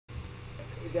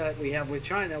that we have with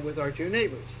China with our two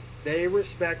neighbors. They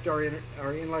respect our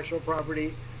intellectual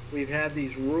property. We've had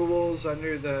these rules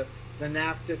under the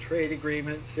NAFTA trade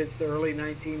agreement since the early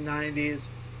 1990s.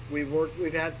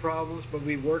 We've had problems, but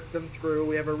we've worked them through.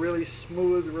 We have a really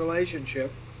smooth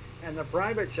relationship. And the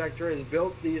private sector has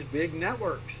built these big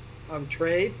networks of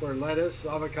trade for lettuce,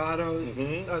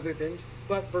 avocados, other things,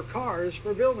 but for cars,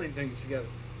 for building things together.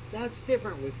 That's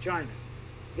different with China.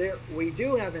 We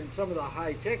do have in some of the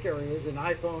high-tech areas, in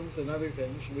iPhones and other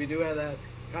things, we do have that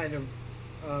kind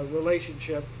of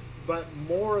relationship, but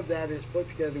more of that is put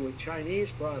together with Chinese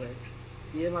products.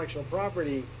 The intellectual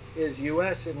property is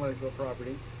U.S. intellectual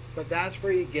property, but that's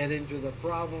where you get into the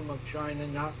problem of China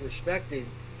not respecting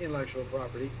intellectual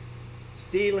property,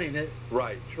 stealing it,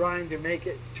 right, trying to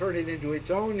turn it into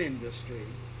its own industry,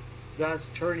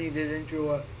 thus turning it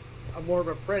into a more of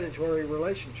a predatory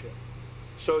relationship.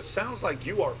 So it sounds like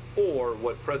you are for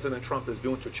what President Trump is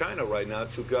doing to China right now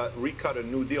to recut a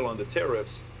new deal on the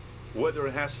tariffs, whether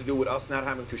it has to do with us not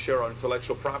having to share our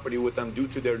intellectual property with them due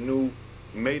to their new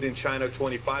Made in China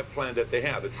 25 plan that they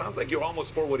have. It sounds like you're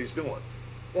almost for what he's doing.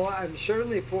 Well, I'm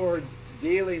certainly for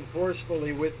dealing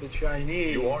forcefully with the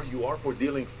Chinese. You are for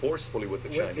dealing forcefully with the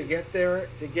Chinese. To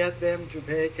get them to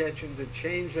pay attention, to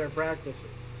change their practices.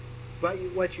 But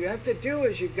what you have to do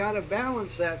is you've got to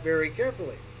balance that very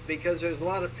carefully, because there's a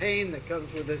lot of pain that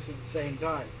comes with this at the same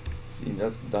time. See,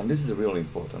 this is a really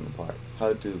important part,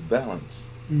 how to balance.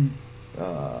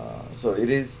 So it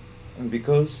is, and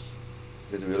because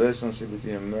there's a relationship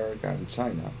between America and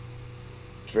China,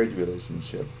 trade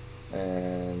relationship,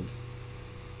 and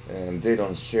they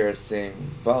don't share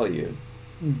same value.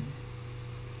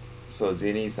 So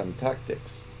they need some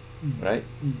tactics, right?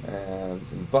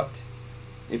 But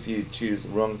if you choose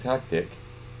wrong tactic,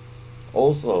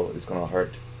 also it's gonna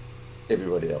hurt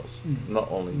everybody else, not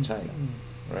only China,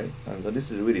 right? And so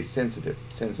this is really sensitive,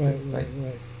 right?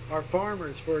 Our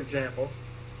farmers, for example,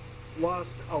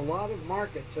 lost a lot of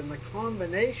markets, and the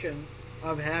combination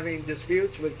of having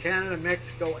disputes with Canada,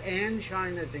 Mexico, and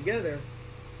China together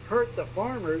hurt the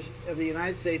farmers of the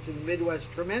United States and the Midwest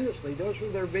tremendously. Those were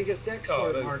their biggest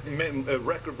export markets.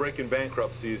 Record-breaking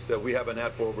bankruptcies that we haven't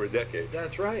had for over a decade.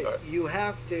 That's right. You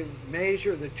have to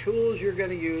measure the tools you're going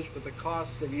to use, but the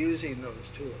costs of using those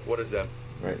tools. What is that?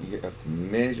 Right, you have to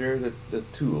measure the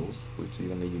tools which you're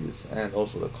going to use, and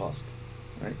also the cost,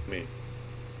 right?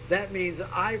 That means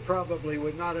I probably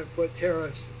would not have put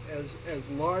tariffs as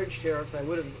large tariffs. I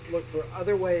would have looked for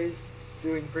other ways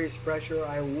to increase pressure.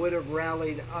 I would have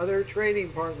rallied other trading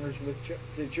partners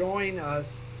to join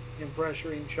us in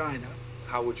pressuring China.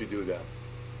 How would you do that?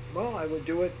 Well, I would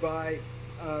do it by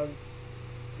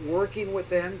working with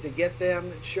them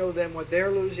to show them what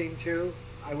they're losing to.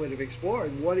 I would have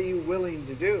explored, what are you willing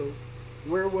to do?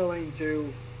 We're willing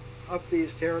to up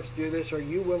these tariffs, do this. Are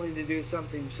you willing to do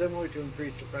something similar to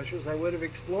increase the pressures? I would have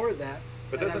explored that.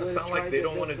 But doesn't it sound like they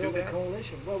don't want to do that?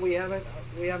 Coalition. Well, we haven't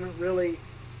really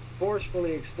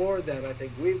forcefully explored that. I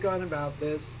think we've gone about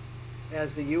this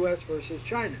as the U.S. versus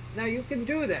China. Now you can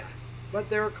do that, but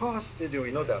there are costs to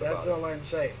doing that. That's all I'm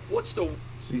saying. So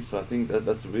I think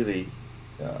that's really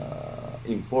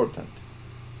important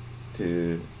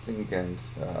to think, and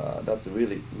that's a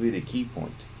really key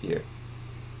point here.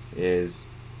 Is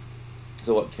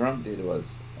so what Trump did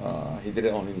was he did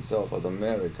it on himself as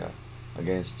America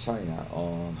against China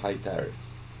on high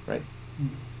tariffs, right?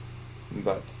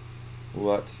 But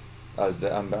what, as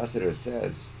the ambassador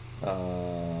says,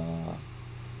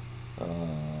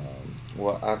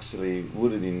 what actually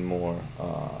would have been more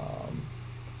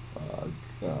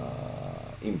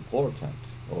important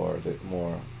or the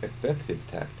more effective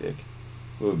tactic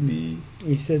would be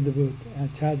instead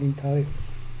of charging tariff.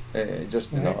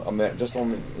 Just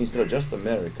instead of just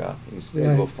America,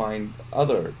 instead we'll find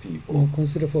other people. Or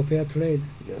consider for fair trade.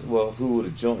 Yes. Well, who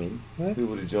would join? Right? Who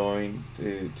would join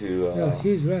to? Yeah,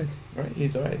 he's right. Right.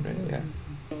 He's right. Right. Yeah.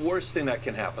 The worst thing that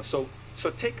can happen. So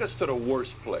take us to the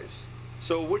worst place.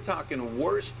 So we're talking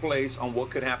worst place on what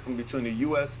could happen between the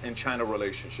U.S. and China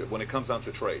relationship when it comes down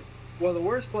to trade. Well, the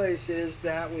worst place is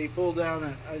that we pull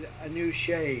down a new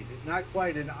shade, not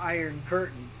quite an iron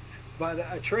curtain, but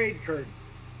a trade curtain,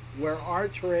 where our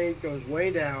trade goes way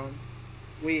down.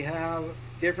 We have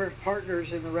different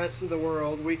partners in the rest of the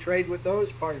world. We trade with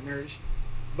those partners,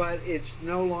 but it's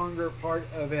no longer part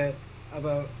of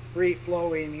a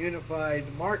free-flowing, unified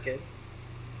market,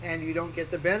 and you don't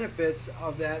get the benefits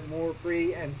of that more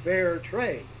free and fair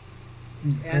trade.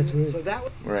 And so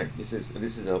that right.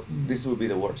 This will be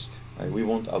the worst. Right? We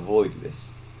won't avoid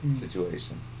this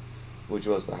situation. which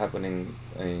was happening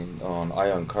on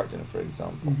Iron Curtain, for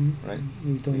example, right?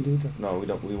 We don't do that. No, we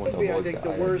don't. We want Would to be, I avoid think, that. the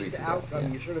I agree worst to that, outcome.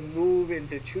 yeah. You sort of move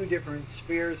into two different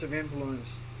spheres of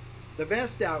influence. The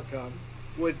best outcome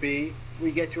would be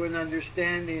we get to an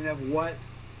understanding of what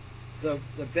the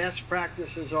best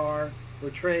practices are for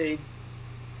trade,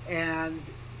 and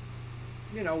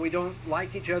you know, we don't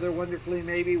like each other wonderfully,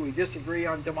 maybe we disagree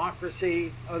on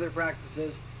democracy, other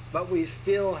practices, but we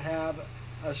still have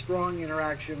a strong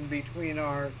interaction between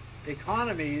our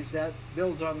economies that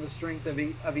builds on the strength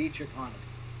of each economy.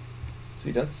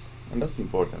 See, that's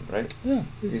important, right? Yeah,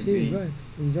 it's right,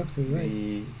 exactly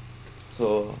right.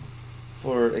 So,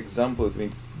 for example,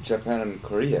 between Japan and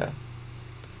Korea,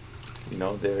 you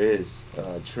know, there is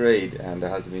trade, and there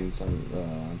has been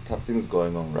some tough things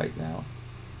going on right now.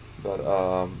 But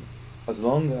as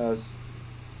long as,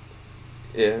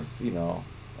 if you know,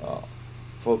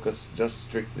 focus just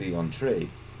strictly on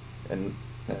trade, and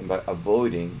by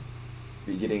avoiding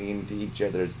getting into each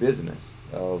other's business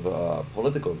of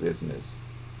political business,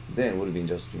 then would have been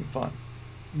just been fine,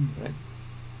 right?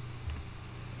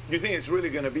 Do you think it's really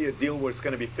going to be a deal where it's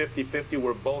going to be 50-50,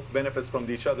 where both benefits from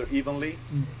each other evenly?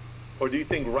 Or do you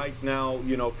think right now,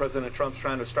 you know, President Trump's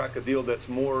trying to strike a deal that's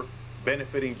more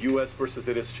benefiting U.S. versus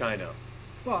it is China?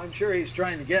 Well, I'm sure he's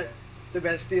trying to get the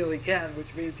best deal he can, which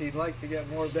means he'd like to get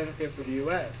more benefit for the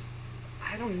U.S.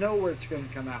 I don't know where it's going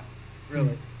to come out,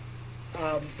 really.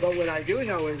 But what I do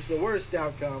know is the worst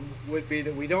outcome would be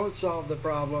that we don't solve the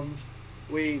problems.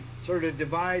 We sort of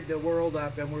divide the world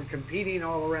up, and we're competing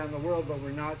all around the world, but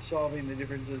we're not solving the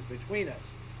differences between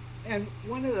us. And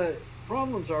one of the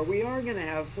problems are we are going to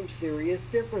have some serious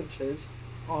differences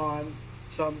on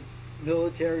some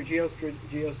military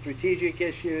geostrategic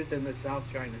issues in the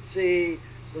South China Sea.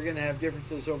 We're going to have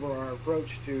differences over our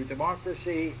approach to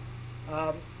democracy.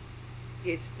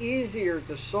 It's easier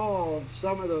to solve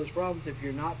some of those problems if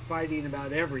you're not fighting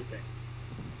about everything.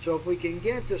 So if we can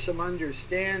get to some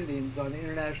understandings on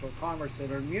international commerce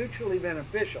that are mutually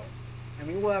beneficial, I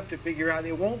mean, we'll have to figure out,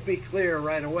 it won't be clear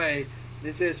right away,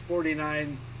 this is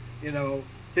 49, you know,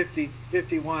 50,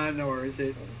 51, or is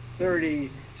it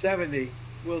 30, 70?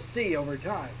 We'll see over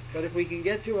time. But if we can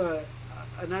get to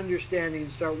an understanding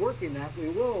and start working that, we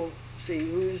will see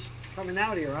who's coming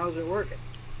out here, how's it working.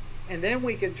 And then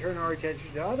we can turn our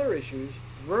attention to other issues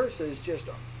versus just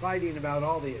fighting about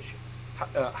all the issues.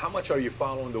 How much are you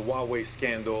following the Huawei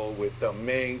scandal with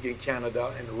Meng in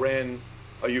Canada and Ren?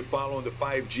 Are you following the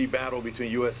 5G battle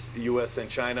between U.S. and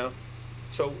China?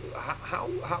 So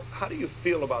how do you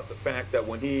feel about the fact that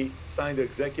when he signed the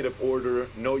executive order,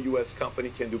 no U.S. company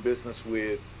can do business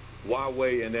with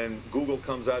Huawei, and then Google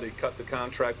comes out and cut the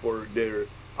contract for their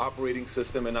operating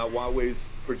system, and now Huawei's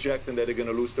projecting that they're going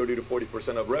to lose 30 to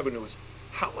 40% of revenues?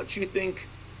 How much do you think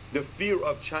the fear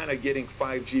of China getting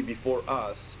 5G before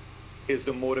us is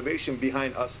the motivation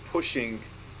behind us pushing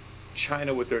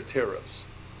China with their tariffs?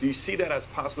 Do you see that as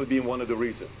possibly being one of the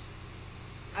reasons?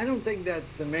 I don't think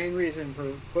that's the main reason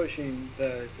for pushing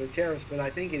the tariffs, but I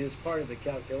think it is part of the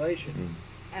calculation.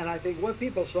 And I think what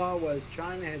people saw was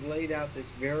China had laid out this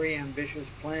very ambitious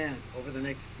plan over the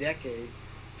next decade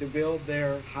to build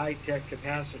their high-tech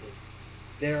capacity.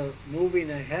 They're moving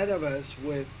ahead of us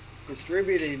with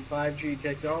distributing 5G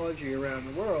technology around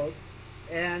the world,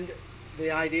 and the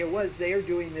idea was they are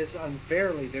doing this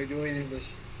unfairly. They're doing it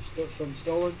with some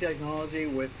stolen technology,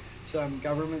 with some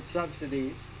government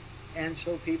subsidies, and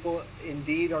so people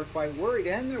indeed are quite worried,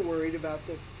 and they're worried about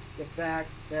the fact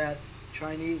that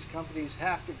Chinese companies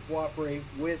have to cooperate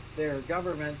with their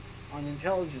government on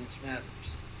intelligence matters.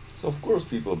 So of course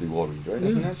people will be worried, right?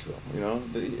 That's natural, you know.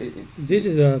 This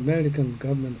is an American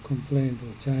government complaint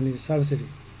of Chinese subsidy.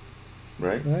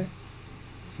 Right? Right?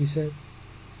 He said,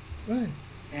 right.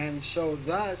 And so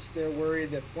thus they're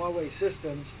worried that Huawei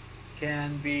systems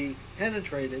can be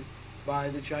penetrated by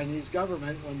the Chinese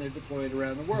government when they're deployed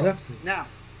around the world. Exactly. Now,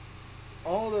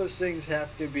 all those things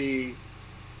have to be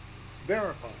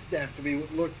verified. They have to be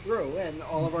looked through, and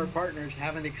all of our partners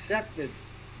haven't accepted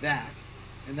that.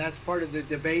 And that's part of the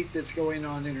debate that's going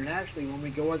on internationally. When we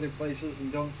go other places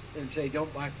and say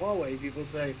don't buy Huawei, people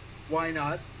say, why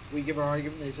not? We give our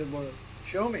argument, they said, well,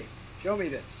 show me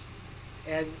this.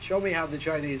 And show me how the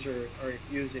Chinese are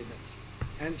using this.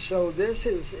 And so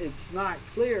it's not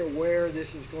clear where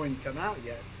this is going to come out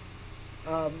yet.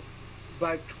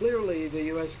 But clearly the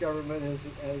U.S. government,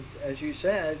 as you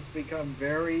said, has become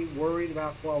very worried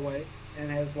about Huawei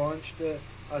and has launched a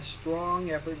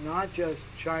strong effort, not just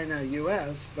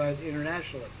China-U.S., but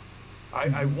internationally.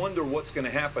 I wonder what's going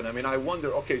to happen. I mean, I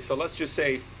wonder, okay, so let's just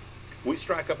say we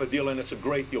strike up a deal and it's a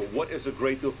great deal. What is a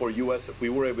great deal for U.S. if we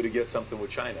were able to get something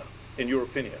with China, in your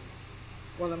opinion?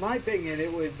 Well, in my opinion,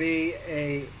 it would be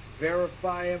a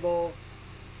verifiable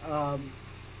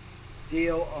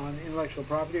deal on intellectual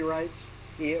property rights.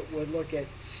 It would look at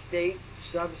state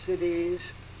subsidies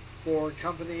for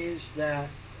companies that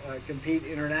compete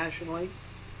internationally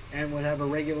and would have a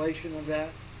regulation of that.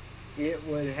 It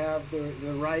would have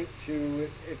the right to,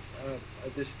 if a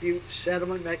dispute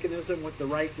settlement mechanism with the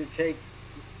right to take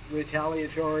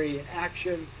retaliatory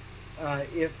action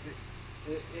if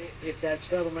that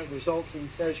settlement results in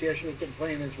association with the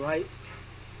complainant is right.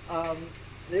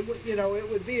 It would, it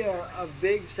would be a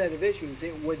big set of issues.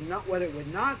 It would not. What it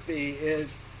would not be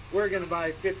is we're going to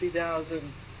buy 50,000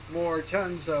 more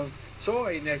tons of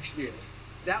soy next year.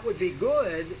 That would be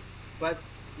good, but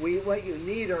what you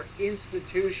need are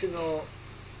institutional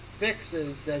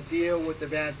fixes that deal with the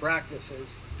bad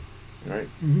practices. Right.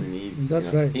 Mm-hmm. We need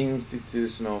right.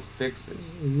 institutional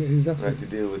fixes Exactly. right, to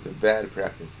deal with the bad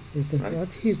practices. Right?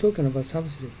 What he's talking about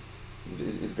subsidy.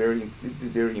 It's very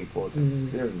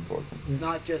important. Very important. Yeah.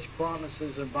 Not just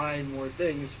promises of buying more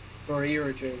things for a year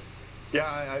or two.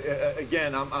 Yeah,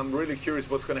 again, I'm really curious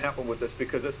what's going to happen with this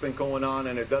because it's been going on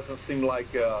and it doesn't seem like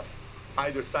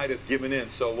either side is giving in.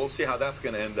 So we'll see how that's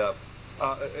going to end up.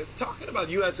 Talking about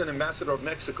you as an ambassador of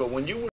Mexico, when you were